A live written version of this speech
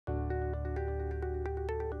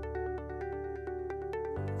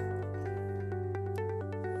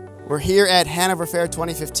We're here at Hannover Fair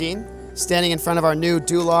 2015, standing in front of our new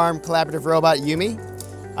dual-arm collaborative robot, YuMi.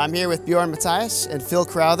 I'm here with Bjorn Matthias and Phil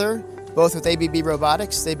Crowther, both with ABB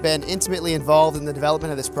Robotics. They've been intimately involved in the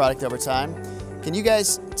development of this product over time. Can you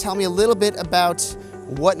guys tell me a little bit about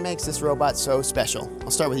what makes this robot so special? I'll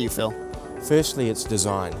start with you, Phil. Firstly, it's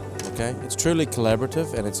design, okay? It's truly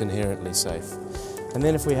collaborative and it's inherently safe. And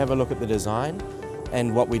then if we have a look at the design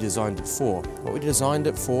and what we designed it for. What we designed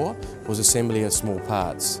it for was assembly of small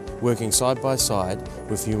parts, working side by side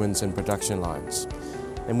with humans and production lines.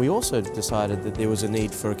 And we also decided that there was a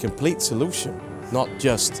need for a complete solution, not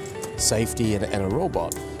just safety and a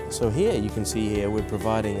robot. So here you can see here we're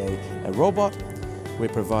providing a robot, we're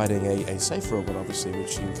providing a safe robot obviously,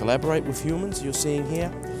 which can collaborate with humans, you're seeing here,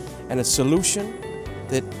 and a solution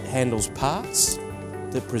that handles parts,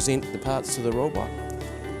 that present the parts to the robot,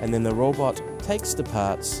 and then the robot takes the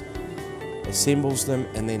parts, assembles them,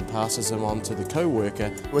 and then passes them on to the coworker.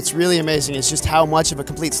 What's really amazing is just how much of a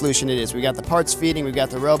complete solution it is. We got the parts feeding, we've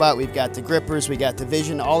got the robot, we've got the grippers, we got the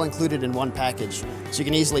vision, all included in one package. So you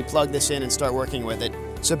can easily plug this in and start working with it.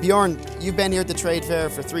 So Bjorn, you've been here at the trade fair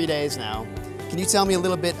for 3 days now. Can you tell me a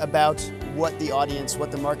little bit about what the audience,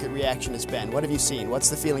 what the market reaction has been? What have you seen? What's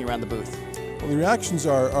the feeling around the booth? Well, the reactions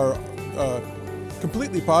are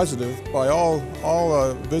completely positive by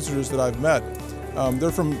all visitors that I've met.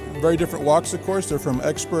 They're from very different walks, of course. They're from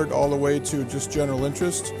expert all the way to just general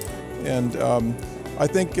interest. And I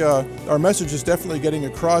think our message is definitely getting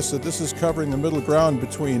across that this is covering the middle ground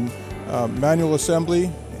between manual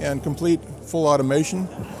assembly and complete full automation.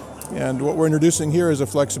 And what we're introducing here is a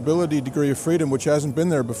flexibility degree of freedom which hasn't been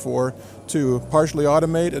there before, to partially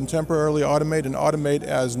automate and temporarily automate and automate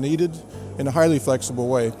as needed in a highly flexible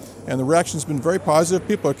way. And the reaction's been very positive.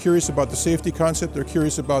 People are curious about the safety concept, they're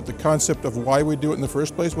curious about the concept of why we do it in the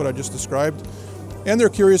first place, what I just described, and they're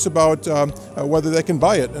curious about whether they can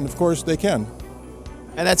buy it, and of course they can.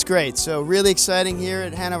 And that's great. So really exciting here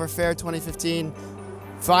at Hannover Fair 2015.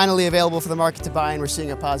 Finally available for the market to buy, and we're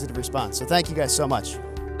seeing a positive response. So thank you guys so much.